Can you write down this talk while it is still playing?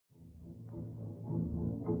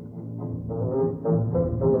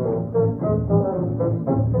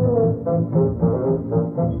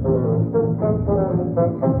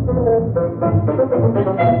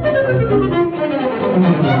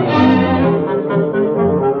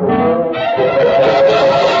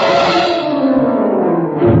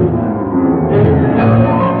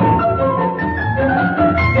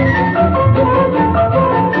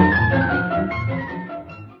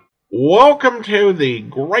Welcome to the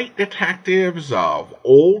Great Detectives of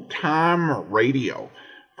Old Time Radio.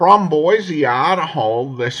 From Boise,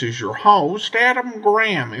 Idaho, this is your host, Adam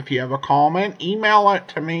Graham. If you have a comment, email it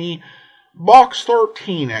to me,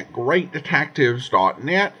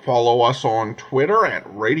 box13@greatdetectives.net. Follow us on Twitter at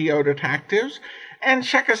Radio Detectives. And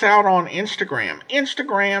check us out on Instagram,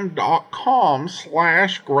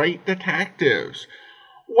 instagram.com/greatdetectives.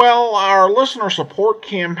 Well, our listener support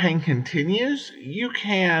campaign continues. You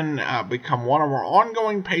can become one of our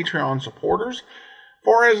ongoing Patreon supporters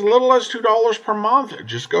for as little as $2 per month.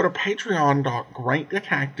 Just go to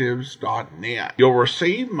patreon.greatdetectives.net. You'll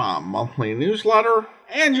receive my monthly newsletter,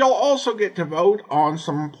 and you'll also get to vote on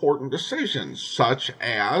some important decisions, such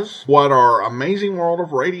as what our Amazing World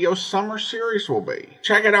of Radio summer series will be.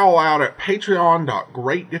 Check it all out at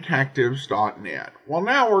patreon.greatdetectives.net. Well,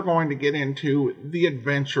 now we're going to get into the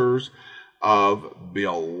adventures of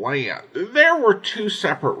Bill Lance. There were two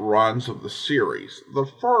separate runs of the series. The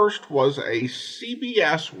first was a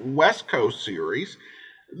CBS West Coast series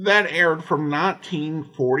that aired from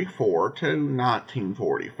 1944 to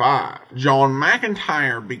 1945. John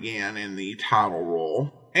McIntyre began in the title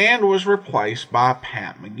role and was replaced by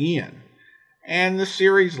Pat McGinn. And the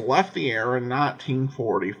series left the air in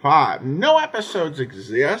 1945. No episodes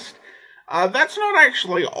exist. That's not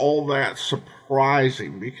actually all that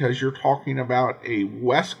surprising because you're talking about a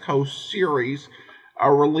West Coast series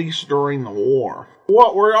released during the war.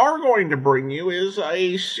 What we are going to bring you is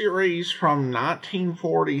a series from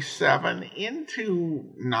 1947 into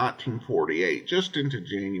 1948, just into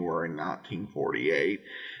January 1948.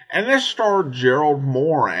 And this starred Gerald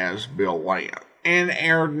Moore as Bill Lance and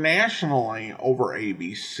aired nationally over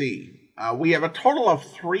ABC. We have a total of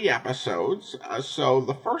 3 episodes. So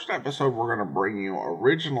the first episode we're going to bring you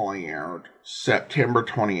originally aired September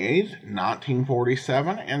 28th,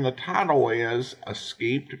 1947, and the title is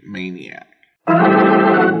Escaped Maniac.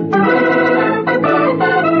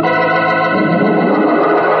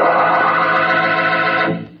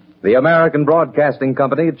 The American Broadcasting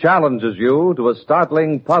Company challenges you to a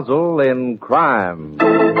startling puzzle in crime.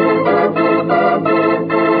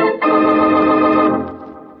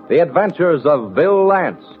 The Adventures of Bill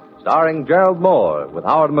Lance, starring Gerald Moore, with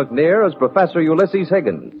Howard McNear as Professor Ulysses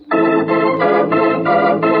Higgins.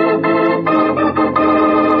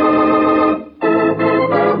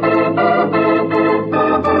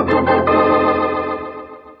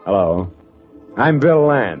 Hello. I'm Bill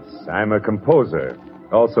Lance. I'm a composer,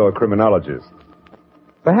 also a criminologist.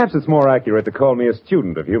 Perhaps it's more accurate to call me a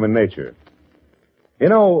student of human nature. You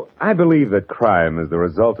know, I believe that crime is the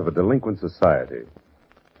result of a delinquent society,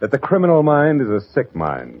 that the criminal mind is a sick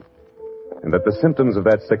mind, and that the symptoms of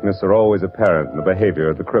that sickness are always apparent in the behavior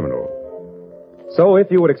of the criminal. So if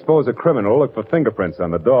you would expose a criminal, look for fingerprints on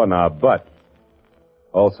the doorknob, but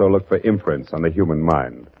also look for imprints on the human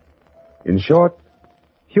mind. In short,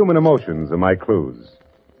 human emotions are my clues.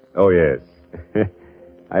 Oh, yes.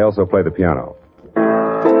 I also play the piano.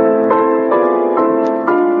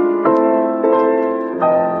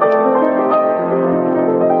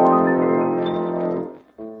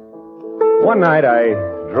 One night I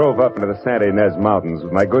drove up into the Santa Ynez Mountains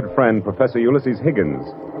with my good friend, Professor Ulysses Higgins,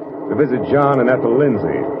 to visit John and Ethel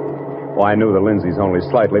Lindsay. Well, I knew the Lindsays only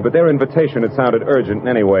slightly, but their invitation had sounded urgent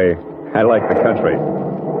anyway. I liked the country.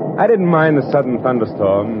 I didn't mind the sudden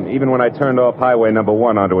thunderstorm, even when I turned off Highway number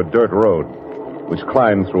 1 onto a dirt road, which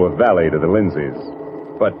climbed through a valley to the Lindsays.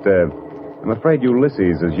 But I'm afraid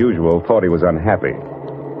Ulysses, as usual, thought he was unhappy.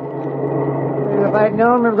 If I'd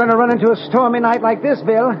known we were going to run into a stormy night like this,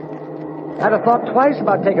 Bill, I'd have thought twice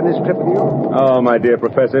about taking this trip with you. Oh, my dear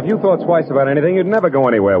Professor, if you thought twice about anything, you'd never go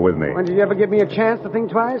anywhere with me. When did you ever give me a chance to think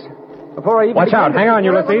twice? Before I even... Watch out. Hang on,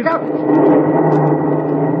 Ulysses.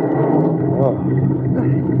 Oh.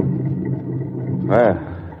 Well,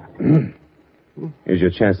 here's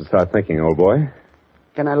your chance to start thinking, old boy.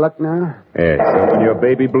 Can I look now? Yes, open your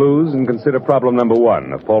baby blues and consider problem number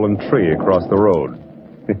 1, a fallen tree across the road.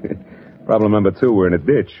 Problem number 2, we're in a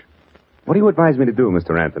ditch. What do you advise me to do,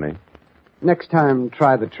 Mr. Anthony? Next time,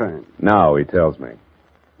 try the train. Now, he tells me.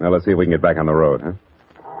 Now, let's see if we can get back on the road, huh?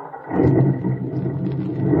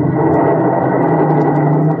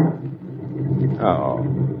 Oh.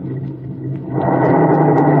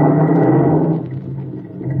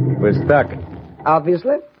 We're stuck.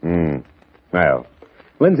 Obviously. Well,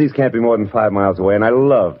 Lindsay's can't be more than 5 miles away, and I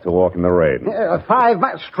love to walk in the rain. 5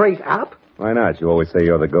 miles straight up? Why not? You always say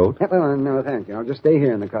you're the goat. Well, no, thank you. I'll just stay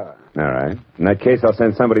here in the car. All right. In that case, I'll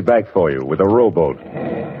send somebody back for you with a rowboat.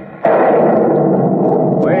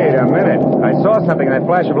 Wait a minute. I saw something in that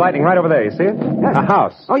flash of lightning right over there. You see it? Yes. A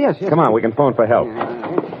house. Oh, yes, yes. Come on, we can phone for help.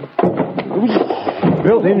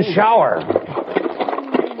 built-in shower.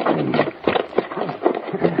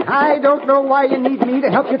 I don't know why you need me to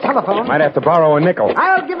help you telephone. Might have to borrow a nickel.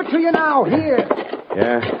 I'll give it to you now. Here.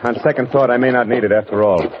 Yeah, on second thought, I may not need it after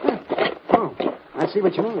all. Oh, I see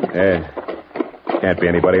what you mean. Yeah. Can't be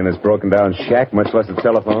anybody in this broken-down shack, much less a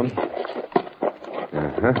telephone.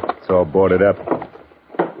 Uh-huh. It's all boarded up.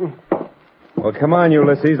 Well, come on,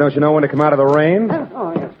 Ulysses. Don't you know when to come out of the rain?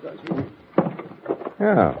 Oh, yes, of course.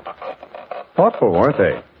 Yeah. Thoughtful, weren't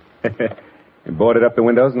they? And boarded up the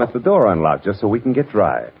windows and left the door unlocked just so we can get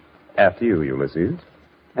dry. After you, Ulysses.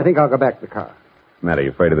 I think I'll go back to the car. Matt, are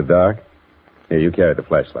you afraid of the dark? Here, you carry the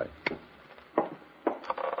flashlight.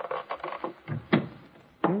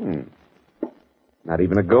 Not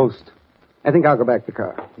even a ghost. I think I'll go back to the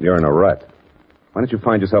car. You're in a rut. Why don't you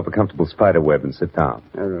find yourself a comfortable spider web and sit down?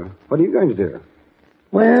 What are you going to do?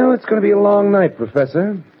 Well, it's going to be a long night,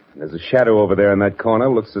 Professor. There's a shadow over there in that corner.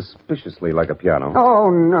 Looks suspiciously like a piano. Oh,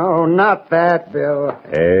 no, not that, Bill.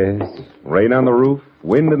 Yes. Rain on the roof,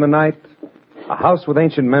 wind in the night, a house with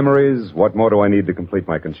ancient memories. What more do I need to complete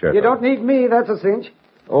my concerto? You don't need me, that's a cinch.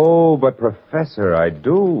 Oh, but Professor, I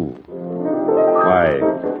do. Why,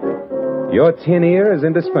 your tin ear is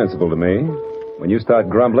indispensable to me. When you start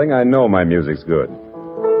grumbling, I know my music's good. Oh,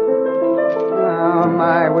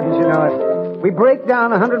 my, wouldn't you know it? We break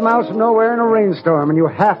down 100 miles from nowhere in a rainstorm, and you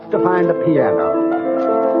have to find a piano.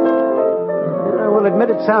 I will admit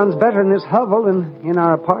it sounds better in this hovel than in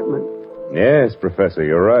our apartment. Yes, Professor,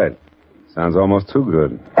 you're right. Sounds almost too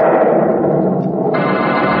good.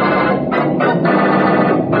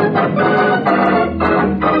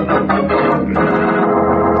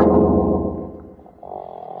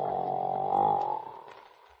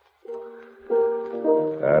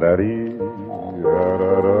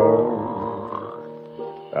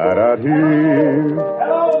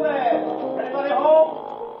 Hello there. Anybody home?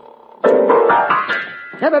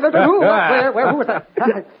 Who was that?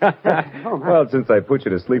 Well, since I put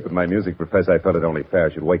you to sleep with my music, Professor, I felt it only fair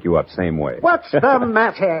I should wake you up same way. What's the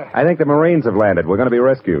matter? I think the Marines have landed. We're going to be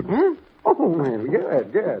rescued. Huh? Oh, well,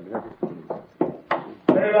 good.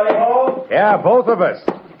 Anybody home? Yeah, both of us.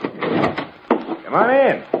 Come on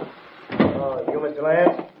in. Oh, you, Mr.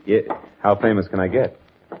 Lance? Yeah. How famous can I get?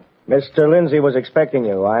 Mr. Lindsay was expecting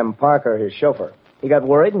you. I'm Parker, his chauffeur. He got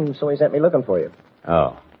worried, and so he sent me looking for you.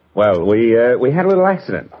 Oh. Well, we had a little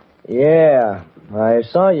accident. Yeah, I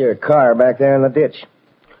saw your car back there in the ditch.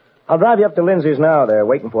 I'll drive you up to Lindsay's now. They're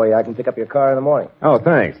waiting for you. I can pick up your car in the morning. Oh,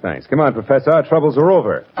 thanks. Come on, Professor. Our troubles are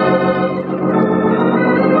over.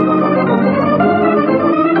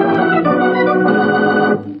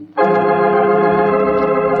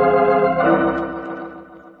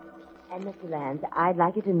 And, Mr. Lance, I'd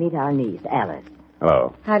like you to meet our niece, Alice.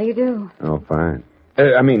 Hello. How do you do? Oh, fine.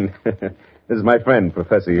 This is my friend,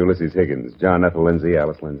 Professor Ulysses Higgins. John Ethel Lindsay,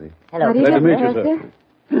 Alice Lindsay. Hello. How do you Glad to do, meet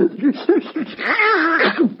you, sir.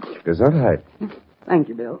 Gesundheit. Thank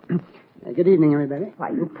you, Bill. Good evening, everybody. Why,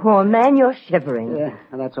 you poor man, you're shivering. Yeah,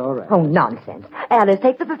 that's all right. Oh, nonsense. Alice,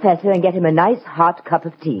 take the professor and get him a nice hot cup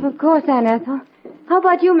of tea. Of course, Aunt Ethel. How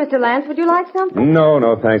about you, Mr. Lance? Would you like something?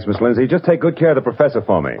 No, thanks, Miss Lindsay. Just take good care of the professor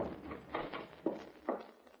for me.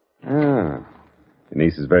 Ah. Your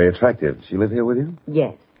niece is very attractive. Does she live here with you?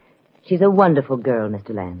 Yes. She's a wonderful girl,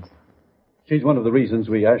 Mr. Lance. She's one of the reasons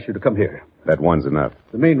we asked you to come here. That one's enough.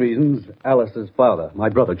 The main reason's Alice's father, my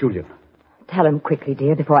brother, Julian. Tell him quickly,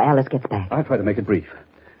 dear, before Alice gets back. I'll try to make it brief.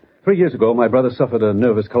 3 years ago, my brother suffered a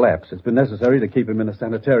nervous collapse. It's been necessary to keep him in a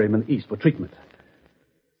sanitarium in the East for treatment.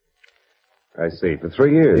 I see. For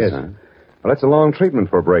 3 years, Yes. huh? Well, that's a long treatment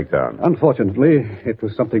for a breakdown. Unfortunately, it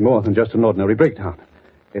was something more than just an ordinary breakdown.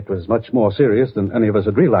 It was much more serious than any of us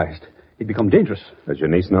had realized. He'd become dangerous. Does your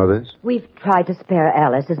niece know this? We've tried to spare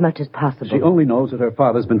Alice as much as possible. She only knows that her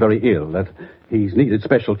father's been very ill, that he's needed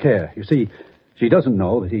special care. You see, she doesn't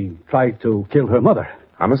know that he tried to kill her mother.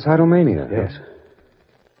 Homicidal mania? Yes.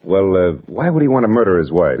 Well, why would he want to murder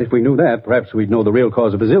his wife? If we knew that, perhaps we'd know the real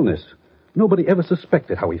cause of his illness. Nobody ever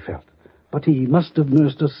suspected how he felt. But he must have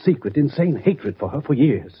nursed a secret, insane hatred for her for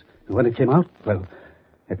years. And when it came out, well,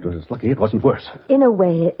 it was lucky it wasn't worse. In a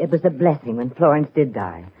way, it was a blessing when Florence did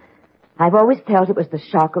die. I've always felt it was the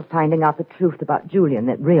shock of finding out the truth about Julian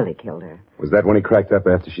that really killed her. Was that when he cracked up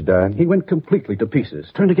after she died? He went completely to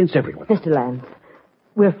pieces, turned against everyone. Mr. Lance,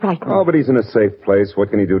 we're frightened. Oh, but he's in a safe place.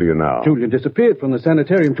 What can he do to you now? Julian disappeared from the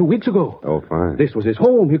sanitarium 2 weeks ago. Oh, fine. This was his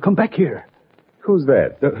home. He'd come back here. Who's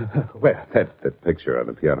that? Where? That picture on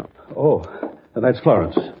the piano. Oh, that's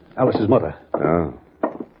Florence, Alice's mother. Oh.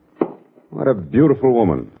 What a beautiful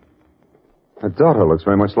woman. Her daughter looks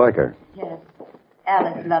very much like her. Yes.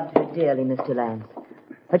 Alice loved her dearly, Mr. Lance.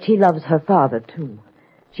 But she loves her father, too.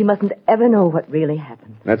 She mustn't ever know what really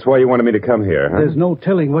happened. That's why you wanted me to come here, huh? There's no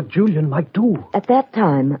telling what Julian might do. At that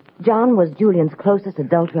time, John was Julian's closest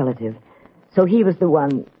adult relative, so he was the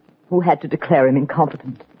one who had to declare him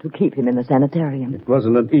incompetent to keep him in the sanitarium. It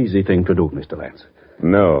wasn't an easy thing to do, Mr. Lance.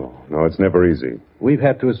 No, it's never easy. We've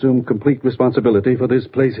had to assume complete responsibility for this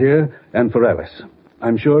place here and for Alice.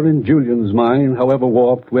 I'm sure in Julian's mind, however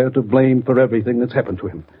warped, we're to blame for everything that's happened to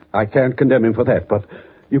him. I can't condemn him for that, but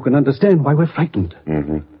you can understand why we're frightened.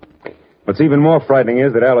 Mm-hmm. What's even more frightening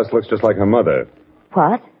is that Alice looks just like her mother.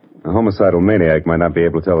 What? A homicidal maniac might not be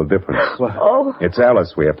able to tell the difference. Oh. It's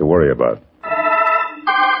Alice we have to worry about.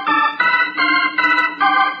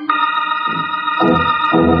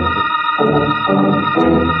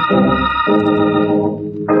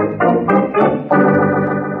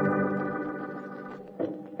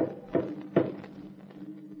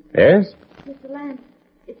 Yes? Mr. Lance,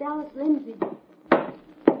 it's Alice Lindsay.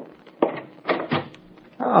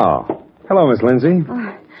 Oh. Hello, Miss Lindsay.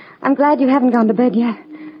 I'm glad you haven't gone to bed yet.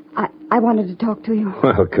 I wanted to talk to you.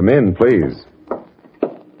 Well, come in, please.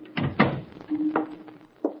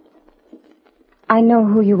 I know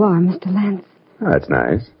who you are, Mr. Lance. Oh, that's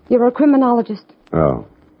nice. You're a criminologist. Oh.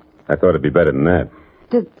 I thought it'd be better than that.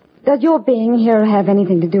 Does your being here have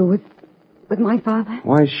anything to do with my father?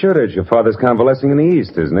 Why should it? Your father's convalescing in the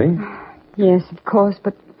East, isn't he? Yes, of course,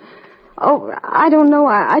 but... Oh, I don't know.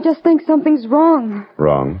 I just think something's wrong.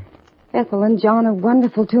 Wrong? Ethel and John are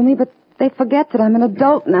wonderful to me, but they forget that I'm an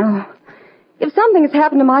adult now. If something has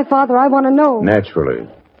happened to my father, I want to know. Naturally.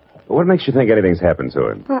 But what makes you think anything's happened to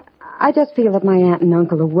him? I just feel that my aunt and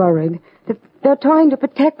uncle are worried. That they're trying to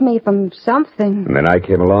protect me from something. And then I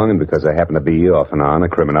came along, and because I happen to be off and on a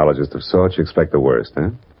criminologist of sorts, you expect the worst,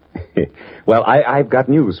 huh? Well, I've got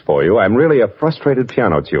news for you. I'm really a frustrated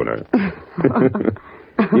piano tuner.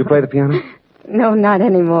 You play the piano? No, not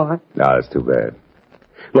anymore. No, that's too bad.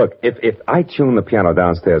 Look, if I tune the piano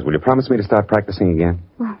downstairs, will you promise me to start practicing again?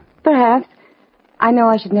 Well, perhaps. I know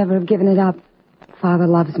I should never have given it up. Father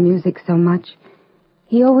loves music so much.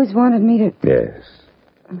 He always wanted me to... Yes.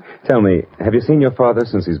 Tell me, have you seen your father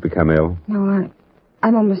since he's become ill? No,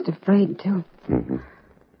 I'm almost afraid to. Mm-hmm.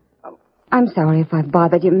 I'm sorry if I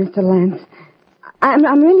bothered you, Mr. Lance.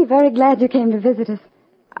 I'm really very glad you came to visit us.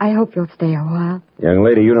 I hope you'll stay a while. Young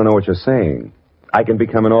lady, you don't know what you're saying. I can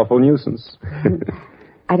become an awful nuisance.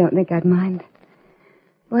 I don't think I'd mind.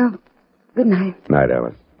 Well, good night. Night,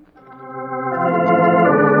 Alice.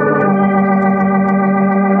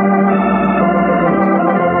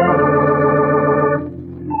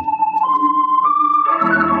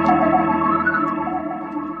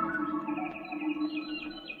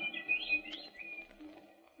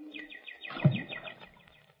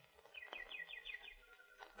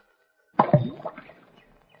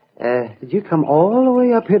 Did you come all the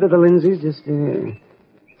way up here to the Lindsays just to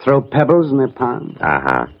throw pebbles in their pond?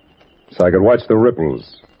 Uh-huh. So I could watch the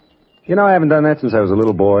ripples. You know, I haven't done that since I was a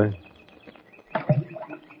little boy.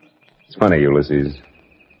 It's funny, Ulysses.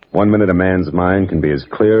 1 minute a man's mind can be as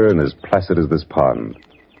clear and as placid as this pond.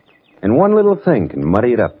 And one little thing can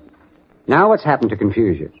muddy it up. Now what's happened to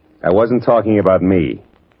confuse you? I wasn't talking about me.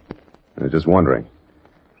 I was just wondering.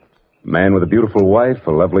 A man with a beautiful wife,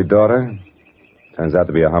 a lovely daughter... turns out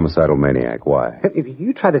to be a homicidal maniac. Why?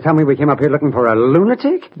 You tried to tell me we came up here looking for a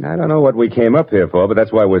lunatic? I don't know what we came up here for, but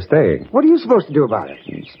that's why we're staying. What are you supposed to do about it?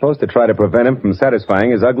 I'm supposed to try to prevent him from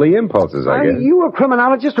satisfying his ugly impulses, I guess. Are you a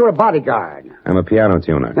criminologist or a bodyguard? I'm a piano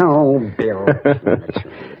tuner. No, Bill.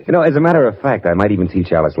 You know, as a matter of fact, I might even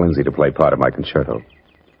teach Alice Lindsay to play part of my concerto.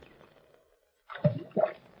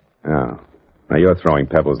 Oh. Now you're throwing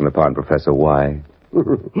pebbles in the pond, Professor. Why?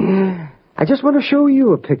 I just want to show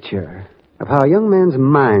you a picture of how a young man's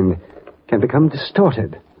mind can become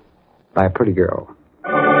distorted by a pretty girl.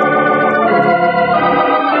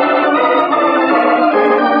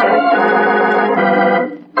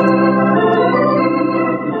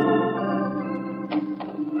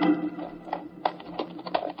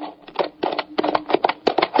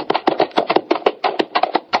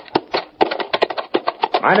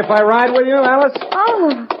 Mind if I ride with you, Alice?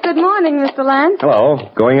 Oh, good morning, Mr. Lance. Hello.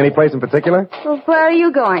 Going any place in particular? Well, where are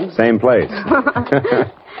you going? Same place.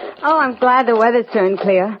 Oh, I'm glad the weather's turned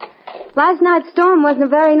clear. Last night's storm wasn't a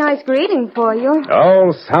very nice greeting for you.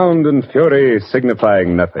 All sound and fury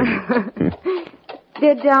signifying nothing.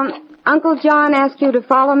 Did, Uncle John ask you to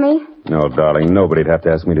follow me? No, darling, nobody'd have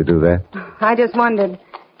to ask me to do that. I just wondered.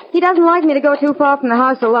 He doesn't like me to go too far from the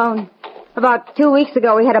house alone. About 2 weeks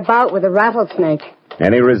ago, we had a bout with a rattlesnake.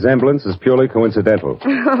 Any resemblance is purely coincidental.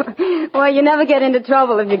 Well, you never get into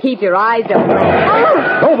trouble if you keep your eyes open.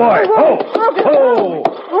 Oh, boy! Oh!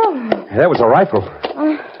 That was a rifle.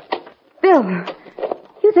 Bill,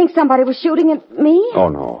 you you think somebody was shooting at me? Oh,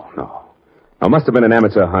 no. It must have been an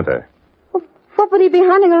amateur hunter. Well, what would he be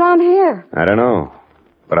hunting around here? I don't know.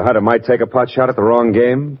 But a hunter might take a pot shot at the wrong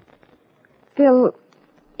game. Phil,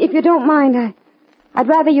 if you don't mind, I'd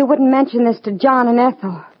rather you wouldn't mention this to John and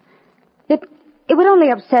Ethel. It would only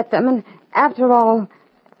upset them, and after all,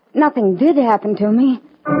 nothing did happen to me.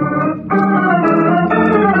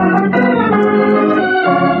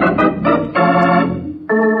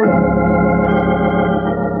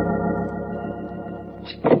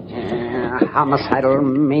 Homicidal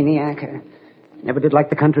maniac. Never did like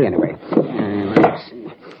the country anyway. Let's see.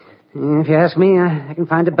 If you ask me, I can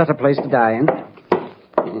find a better place to die in.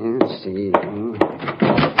 Let's see.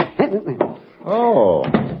 Oh.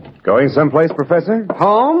 Going someplace, Professor?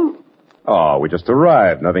 Home? Oh, we just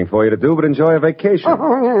arrived. Nothing for you to do but enjoy a vacation.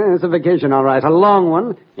 Oh, yeah, it's a vacation, all right. A long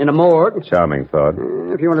one. In a morgue. Charming thought.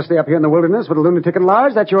 If you want to stay up here in the wilderness with a lunatic at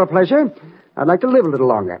large, that's your pleasure. I'd like to live a little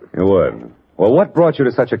longer. You would. Well, what brought you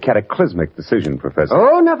to such a cataclysmic decision, Professor?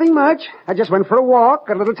 Oh, nothing much. I just went for a walk,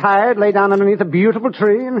 got a little tired, lay down underneath a beautiful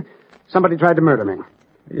tree, and somebody tried to murder me.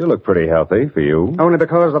 You look pretty healthy for you. Only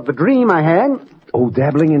because of the dream I had. Oh,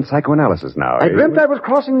 dabbling in psychoanalysis now. I dreamt I was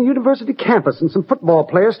crossing the university campus, and some football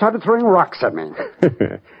players started throwing rocks at me.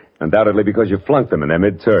 Undoubtedly because you flunked them in their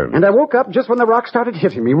midterm. And I woke up just when the rocks started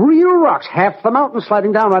hitting me. Real rocks. Half the mountain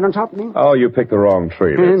sliding down right on top of me. Oh, you picked the wrong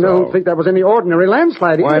tree, I that's don't all. think that was any ordinary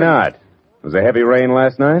landslide. Why not? Was there heavy rain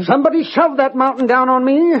last night? Somebody shoved that mountain down on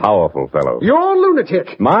me. Powerful fellow. You're a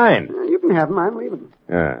lunatic. Mine? You can have mine. Leave it.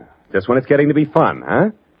 Yeah. Just when it's getting to be fun, huh?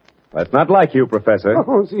 That's not like you, Professor.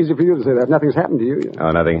 Oh, it's easy for you to say that. Nothing's happened to you. Oh,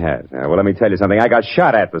 nothing has. Well, let me tell you something. I got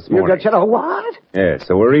shot at this morning. You got shot at what? Yes,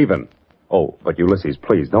 so we're even. Oh, but Ulysses,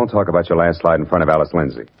 please, don't talk about your landslide in front of Alice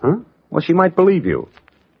Lindsay. Huh? Well, she might believe you.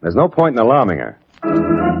 There's no point in alarming her.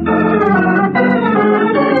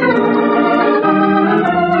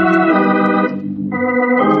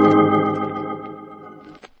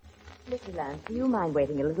 Mr. Lance, do you mind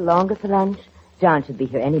waiting a little longer for lunch? John should be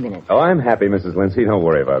here any minute. Oh, I'm happy, Mrs. Lindsay. Don't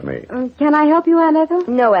worry about me. Can I help you, Aunt Ethel?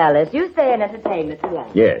 No, Alice. You stay and entertain Mr.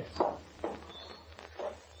 Lance. Yes.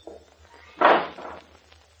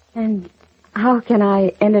 And how can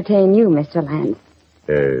I entertain you, Mr. Lance?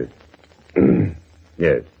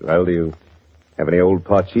 Yes. Well, do you have any old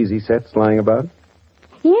Parcheesi sets lying about?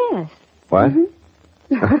 Yes. What?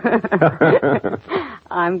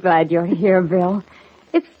 I'm glad you're here, Bill.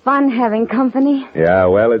 It's fun having company. Yeah,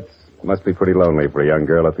 well, it must be pretty lonely for a young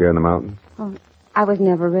girl up here in the mountains. Oh, I was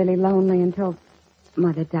never really lonely until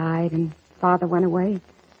Mother died and Father went away.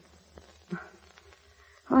 Oh,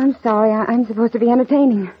 I'm sorry. I'm supposed to be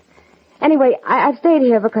entertaining. Anyway, I've stayed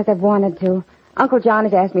here because I've wanted to. Uncle John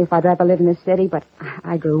has asked me if I'd rather live in the city, but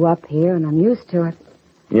I grew up here and I'm used to it.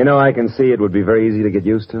 You know, I can see it would be very easy to get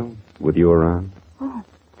used to with you around. Oh,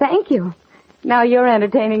 thank you. Now you're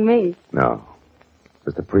entertaining me. No,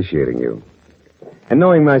 just appreciating you. And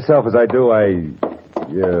knowing myself as I do,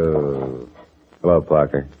 Hello,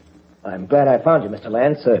 Parker. I'm glad I found you, Mr.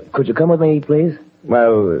 Lance. Could you come with me, please?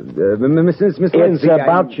 Well, Miss Lindsay... It's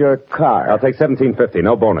about your car. I'll take $17.50,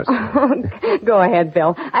 no bonus. Go ahead,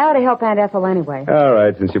 Bill. I ought to help Aunt Ethel anyway. All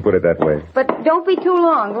right, since you put it that way. But don't be too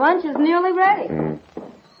long. Lunch is nearly ready.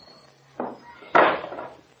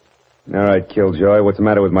 All right, Killjoy, what's the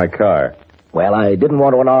matter with my car? Well, I didn't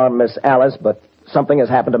want to alarm Miss Alice, but something has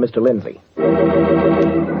happened to Mr. Lindsay.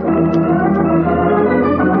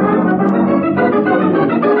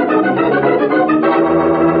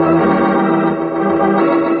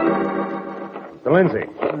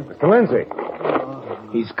 Mr. Lindsay.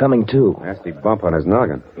 He's coming to. Nasty bump on his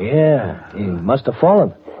noggin. Yeah, he must have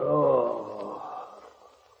fallen. Oh.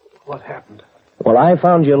 What happened? Well, I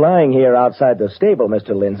found you lying here outside the stable,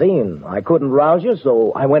 Mr. Lindsay, and I couldn't rouse you,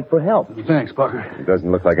 so I went for help. Thanks, Parker. It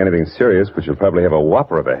doesn't look like anything serious, but you'll probably have a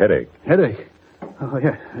whopper of a headache. Headache? Oh,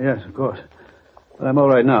 yeah. Yes, of course. But I'm all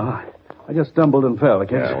right now. I just stumbled and fell, I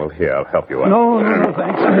guess. Yeah, well, here, I'll help you out. No,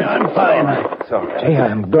 thanks. I'm fine. It's all right. Gee,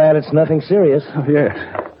 I'm glad it's nothing serious. Oh, yes.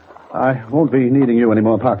 I won't be needing you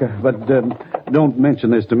anymore, Parker. But don't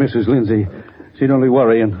mention this to Mrs. Lindsay. She'd only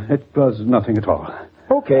worry, and it was nothing at all.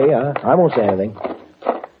 Okay, I won't say anything.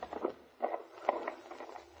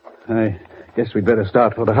 I guess we'd better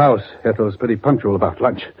start for the house. Ethel's pretty punctual about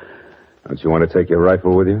lunch. Don't you want to take your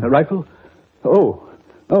rifle with you? A rifle? Oh,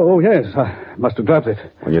 yes. I must have dropped it.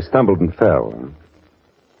 When you stumbled and fell.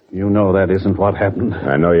 You know that isn't what happened.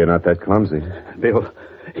 I know you're not that clumsy. Bill,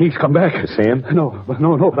 he's come back. You see him? No, but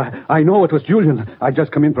I know it was Julian. I'd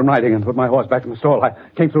just come in from riding and put my horse back in the stall. I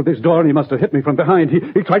came through this door and he must have hit me from behind.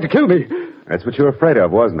 He tried to kill me. That's what you were afraid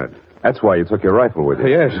of, wasn't it? That's why you took your rifle with you.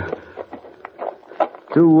 Yes.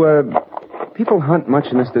 Do people hunt much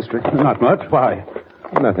in this district? Not much. Why?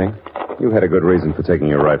 Nothing. You had a good reason for taking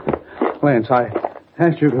your rifle. Lance, I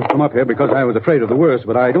asked you to come up here because I was afraid of the worst,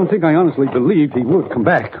 but I don't think I honestly believed he would come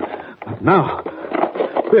back. But now...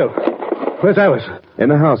 Bill, where's Alice? In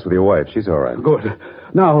the house with your wife. She's all right. Good.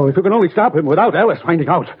 Now, if you can only stop him without Alice finding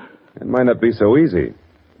out. It might not be so easy.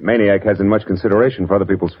 Maniac hasn't much consideration for other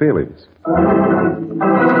people's feelings.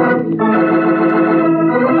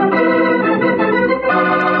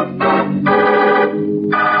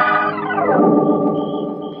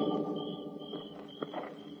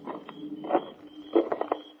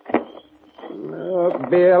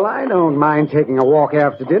 Bill, I don't mind taking a walk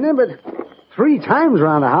after dinner, but 3 times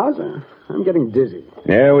around the house, I'm getting dizzy.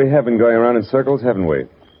 Yeah, we have been going around in circles, haven't we?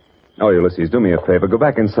 Oh, Ulysses, do me a favor. Go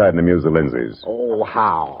back inside and amuse the Lindsays. Oh,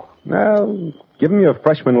 how? Well, give them your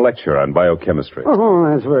freshman lecture on biochemistry. Oh,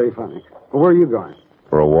 that's very funny. Where are you going?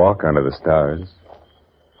 For a walk under the stars.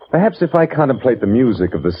 Perhaps if I contemplate the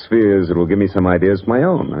music of the spheres, it will give me some ideas of my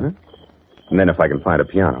own, huh? And then if I can find a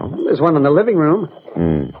piano. There's one in the living room.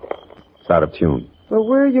 It's out of tune. Well,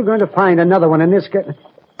 where are you going to find another one in this...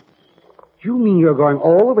 You mean you're going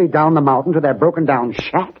all the way down the mountain to that broken-down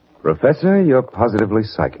shack? Professor, you're positively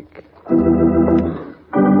psychic.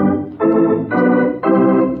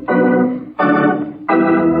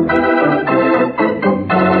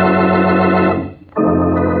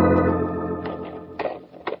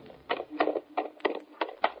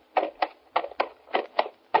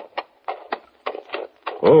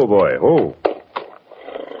 Oh, boy. Oh.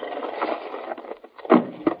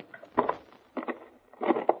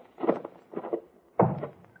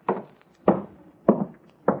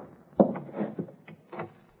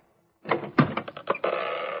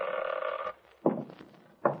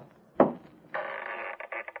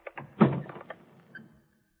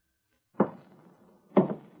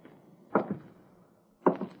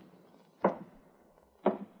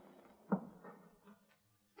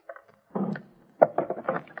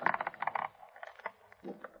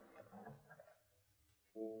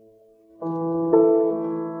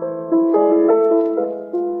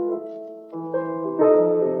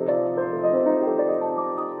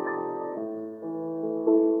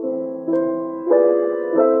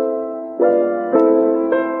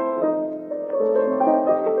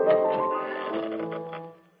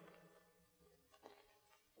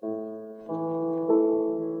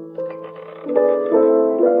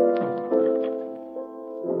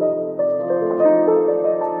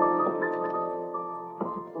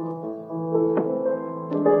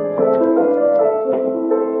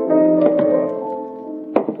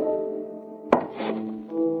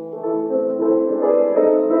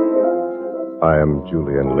 I am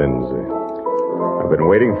Julian Lindsay. I've been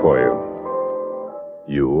waiting for you.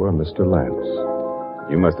 You are Mr. Lance.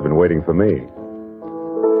 You must have been waiting for me.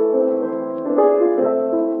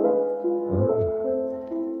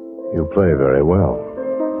 You play very well.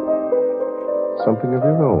 Something of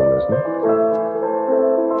your own, isn't it?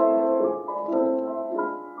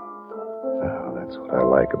 Oh, that's what I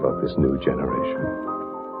like about this new generation.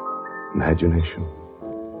 Imagination.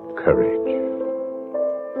 Courage.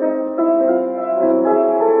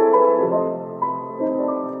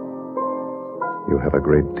 You have a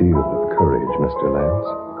great deal of courage, Mr. Lance.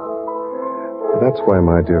 That's why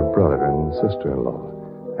my dear brother and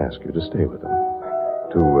sister-in-law asked you to stay with them.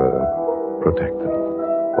 To, protect them.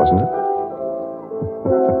 Wasn't it?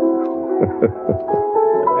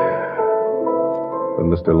 But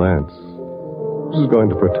Mr. Lance, who's going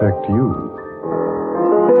to protect you?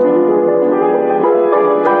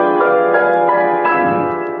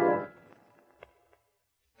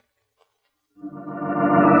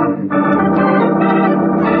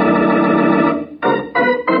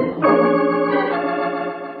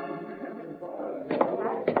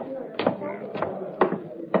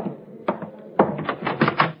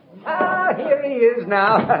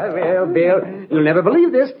 Now, well, Bill, you'll never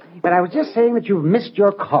believe this, but I was just saying that you've missed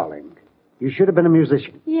your calling. You should have been a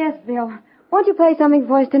musician. Yes, Bill. Won't you play something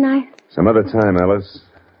for us tonight? Some other time, Alice.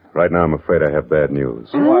 Right now, I'm afraid I have bad news.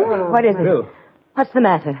 What is it? What's the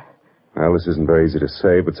matter? Well, this isn't very easy to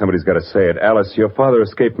say, but somebody's got to say it. Alice, your father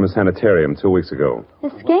escaped from a sanitarium 2 weeks ago.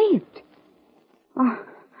 Escaped? Oh,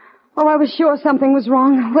 I was sure something was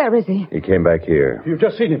wrong. Where is he? He came back here. You've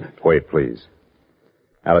just seen him. Wait, please.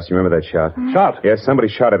 Alice, you remember that shot? Shot? Yes, somebody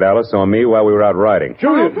shot at Alice or me while we were out riding.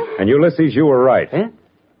 Julian! And Ulysses, you were right. Huh?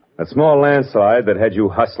 That small landslide that had you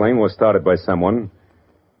hustling was started by someone.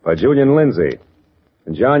 By Julian Lindsay.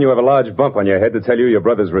 And, John, you have a large bump on your head to tell you your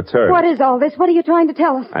brother's return. What is all this? What are you trying to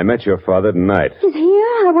tell us? I met your father tonight. He's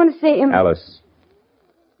here? I want to see him. Alice,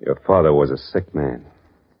 your father was a sick man.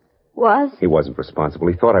 Was? He wasn't responsible.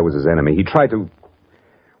 He thought I was his enemy. He tried to...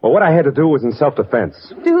 Well, what I had to do was in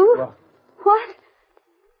self-defense. Do? What?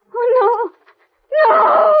 Oh, no.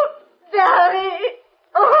 No! Daddy!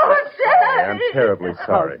 Oh, Daddy! I'm terribly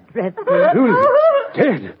sorry. Julie,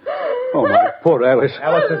 dead. Oh, my poor Alice.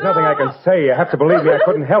 Alice, there's nothing I can say. You have to believe me. I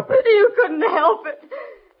couldn't help it. You couldn't help it.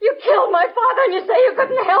 You killed my father and you say you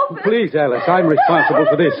couldn't help it. Please, Alice, I'm responsible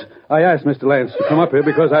for this. I asked Mr. Lance to come up here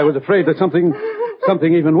because I was afraid that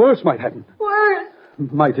something even worse might happen. Worse?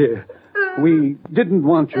 My dear, we didn't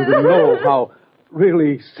want you to know how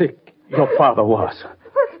really sick your father was.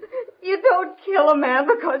 You don't kill a man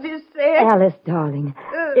because he's sick. Alice, darling,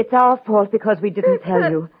 it's our fault because we didn't tell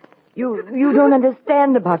you. You don't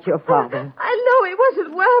understand about your father. I know he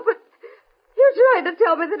wasn't well, but you tried to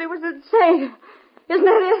tell me that he was insane. Isn't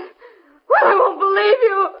that it? Well, I won't believe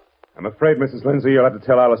you. I'm afraid, Mrs. Lindsay, you'll have to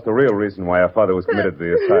tell Alice the real reason why her father was committed to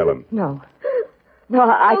the asylum. No,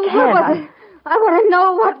 I can't. What was it? I want to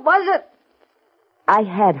know, what was it? I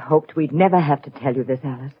had hoped we'd never have to tell you this,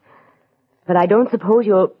 Alice. But I don't suppose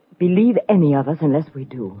you'll believe any of us unless we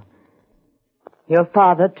do. Your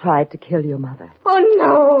father tried to kill your mother. Oh,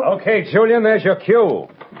 no. Okay, Julian, there's your cue.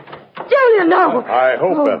 Julian, no. I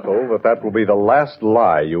hope, Ethel, that will be the last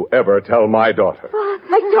lie you ever tell my daughter.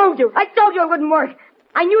 I told you it wouldn't work.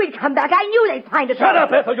 I knew he'd come back. I knew they'd find us. Shut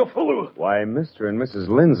up, Ethel, you fool! Why, Mr. and Mrs.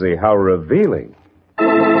 Lindsay, how revealing.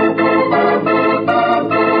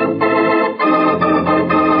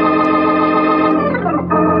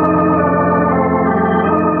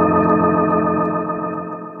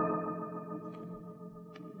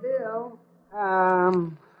 Bill,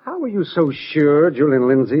 how were you so sure Julian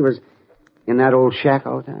Lindsay was in that old shack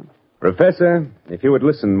all the time? Professor, if you had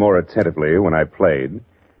listened more attentively when I played,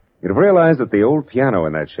 you'd have realized that the old piano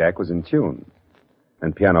in that shack was in tune.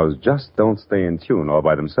 And pianos just don't stay in tune all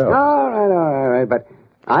by themselves. All right. But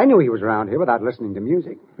I knew he was around here without listening to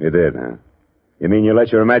music. You did, huh? You mean you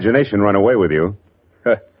let your imagination run away with you?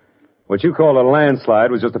 What you call a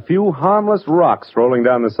landslide was just a few harmless rocks rolling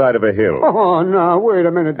down the side of a hill. Oh, no, wait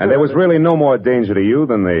a minute. And there was really no more danger to you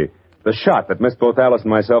than the shot that missed both Alice and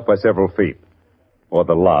myself by several feet. Or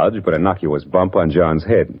the large but innocuous bump on John's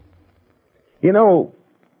head. You know,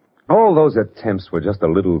 all those attempts were just a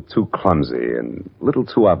little too clumsy and a little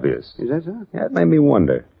too obvious. Is that so? Yeah, it made me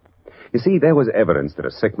wonder. You see, there was evidence that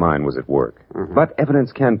a sick mind was at work. Uh-huh. But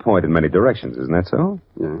evidence can point in many directions, isn't that so?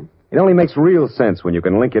 Yeah. It only makes real sense when you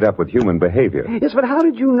can link it up with human behavior. Yes, but how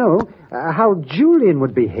did you know how Julian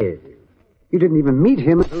would behave? You didn't even meet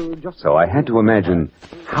him until just... So I had to imagine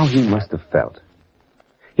how he must have felt.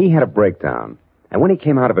 He had a breakdown, and when he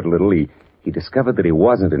came out of it a little, he discovered that he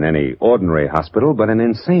wasn't in any ordinary hospital, but an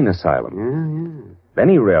insane asylum. Yeah. Then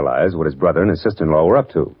he realized what his brother and his sister-in-law were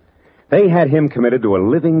up to. They had him committed to a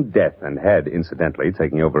living death and had, incidentally,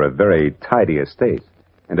 taken over a very tidy estate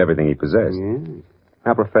and everything he possessed. Yeah.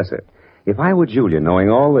 Now, Professor, if I were Julian knowing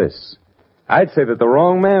all this, I'd say that the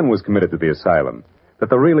wrong man was committed to the asylum, that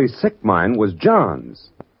the really sick mind was John's.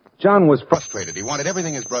 John was frustrated. He wanted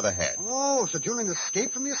everything his brother had. Oh, so Julian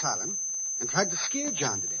escaped from the asylum and tried to scare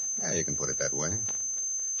John to death. Yeah, you can put it that way.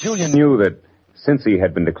 Julian knew that since he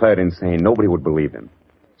had been declared insane, nobody would believe him.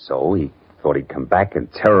 So he thought he'd come back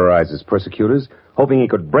and terrorize his persecutors, hoping he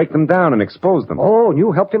could break them down and expose them. Oh, and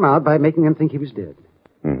you helped him out by making them think he was dead.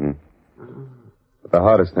 Mm-hmm. But the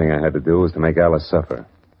hardest thing I had to do was to make Alice suffer.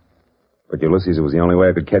 But Ulysses, it was the only way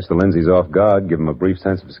I could catch the Lindsays off guard, give them a brief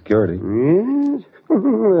sense of security. Yes?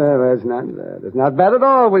 Well, that's not bad at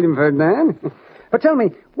all, William Ferdinand. But tell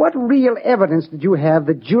me, what real evidence did you have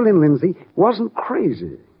that Julian Lindsay wasn't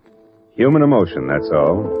crazy? Human emotion, that's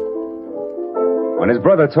all. When his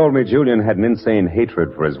brother told me Julian had an insane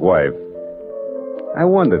hatred for his wife, I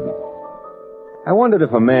wondered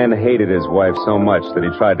if a man hated his wife so much that he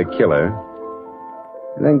tried to kill her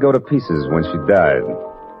and then go to pieces when she died.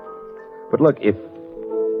 But look, if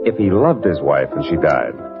he loved his wife and she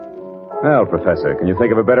died, well, Professor, can you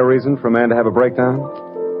think of a better reason for a man to have a breakdown?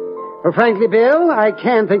 Well, frankly, Bill, I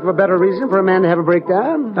can't think of a better reason for a man to have a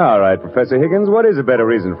breakdown. All right, Professor Higgins, what is a better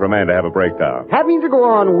reason for a man to have a breakdown? Having to go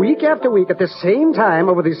on week after week at the same time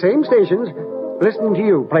over the same stations, listening to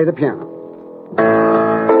you play the piano.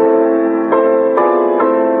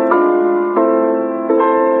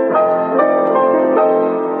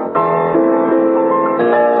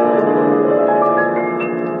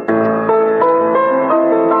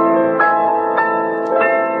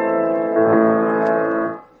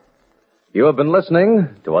 You have been listening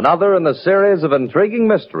to another in the series of intriguing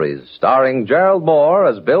mysteries starring Gerald Moore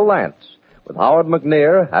as Bill Lance, with Howard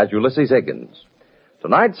McNear as Ulysses Higgins.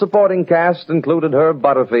 Tonight's supporting cast included Herb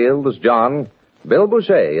Butterfield as John, Bill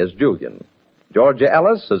Boucher as Julian. Georgia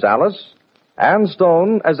Ellis as Alice, Ann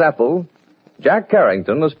Stone as Ethel, Jack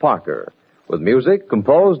Carrington as Parker, with music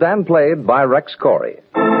composed and played by Rex Corey.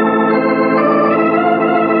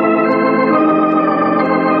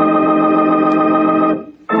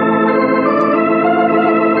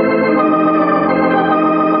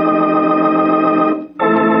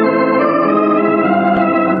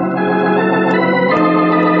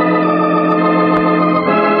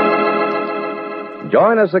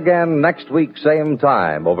 Join us again next week, same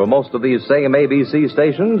time, over most of these same ABC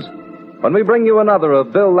stations, when we bring you another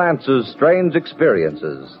of Bill Lance's strange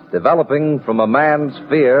experiences, developing from a man's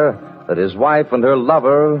fear that his wife and her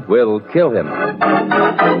lover will kill him.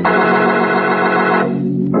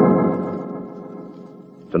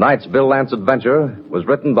 Tonight's Bill Lance adventure was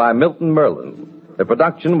written by Milton Merlin. The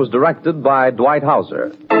production was directed by Dwight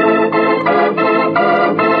Hauser.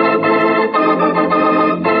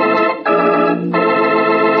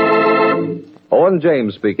 Owen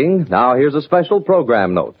James speaking. Now here's a special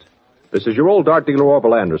program note. This is your old dart dealer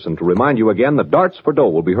Orville Anderson to remind you again that Darts for Dough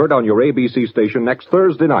will be heard on your ABC station next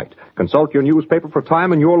Thursday night. Consult your newspaper for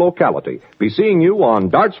time and your locality. Be seeing you on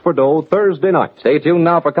Darts for Dough Thursday night. Stay tuned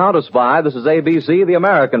now for Counter Spy. This is ABC, the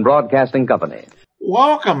American Broadcasting Company.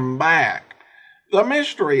 Welcome back. The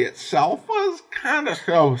mystery itself was kind of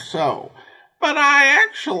so-so, but I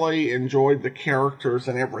actually enjoyed the characters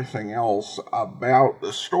and everything else about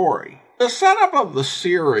the story. The setup of the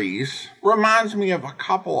series reminds me of a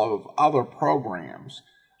couple of other programs.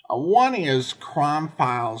 One is Crime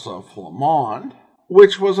Files of Lamond,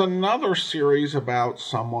 which was another series about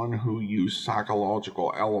someone who used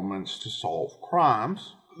psychological elements to solve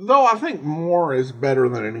crimes. Though I think Moore is better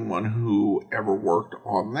than anyone who ever worked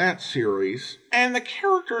on that series, and the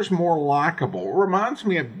character's more likable. Reminds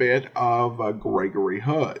me a bit of Gregory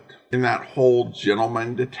Hood in that whole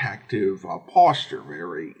gentleman detective posture,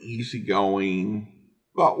 very easygoing,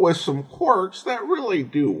 but with some quirks that really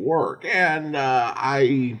do work. And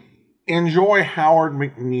I enjoy Howard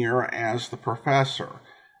McNear as the professor.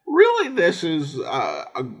 Really, this is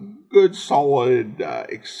a good, solid,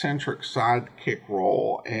 eccentric sidekick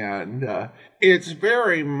role, and it's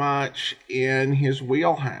very much in his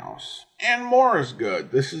wheelhouse. And Moore is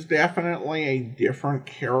good. This is definitely a different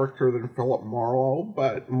character than Philip Marlowe,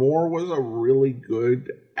 but Moore was a really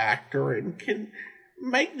good actor and can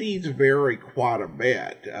make these vary quite a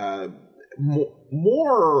bit.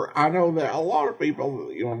 Moore, I know that a lot of people,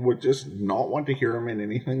 would just not want to hear him in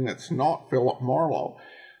anything that's not Philip Marlowe.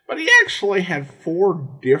 But he actually had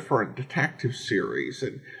 4 different detective series.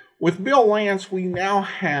 And with Bill Lance, we now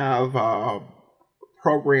have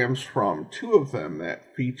programs from 2 of them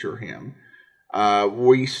that feature him.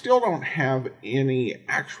 We still don't have any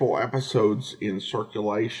actual episodes in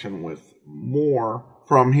circulation with Moore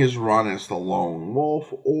from his run as the Lone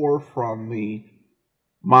Wolf or from the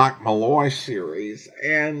Mike Malloy series.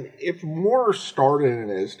 And if Moore started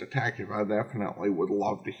it as detective, I definitely would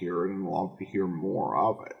love to hear it and love to hear more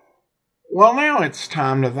of it. Well, now it's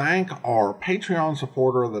time to thank our Patreon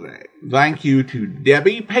supporter of the day. Thank you to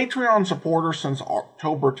Debbie, Patreon supporter since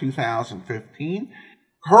October 2015,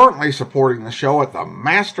 currently supporting the show at the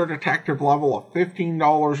Master Detective level of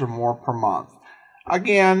 $15 or more per month.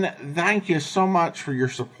 Again, thank you so much for your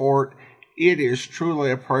support. It is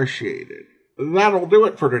truly appreciated. That'll do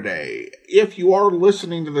it for today. If you are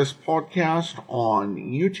listening to this podcast on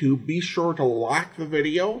YouTube, be sure to like the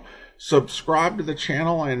video, subscribe to the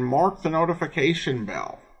channel, and mark the notification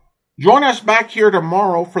bell. Join us back here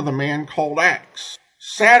tomorrow for The Man Called X.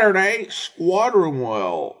 Saturday, Squadron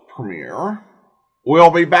will premiere.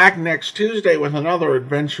 We'll be back next Tuesday with another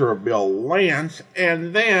adventure of Bill Lance,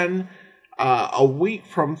 and then a week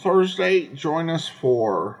from Thursday, join us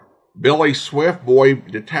for Billy Swift, Boy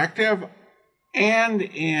Detective, and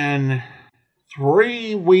in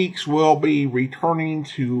 3 weeks, we'll be returning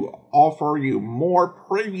to offer you more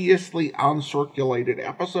previously uncirculated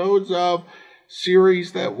episodes of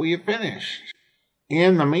series that we have finished.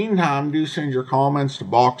 In the meantime, do send your comments to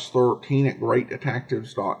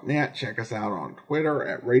box13@greatdetectives.net. Check us out on Twitter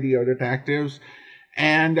at Radio Detectives.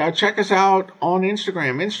 And check us out on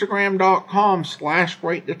Instagram,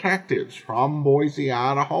 instagram.com/greatdetectives. From Boise,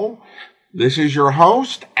 Idaho, this is your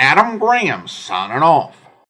host, Adam Graham, signing off.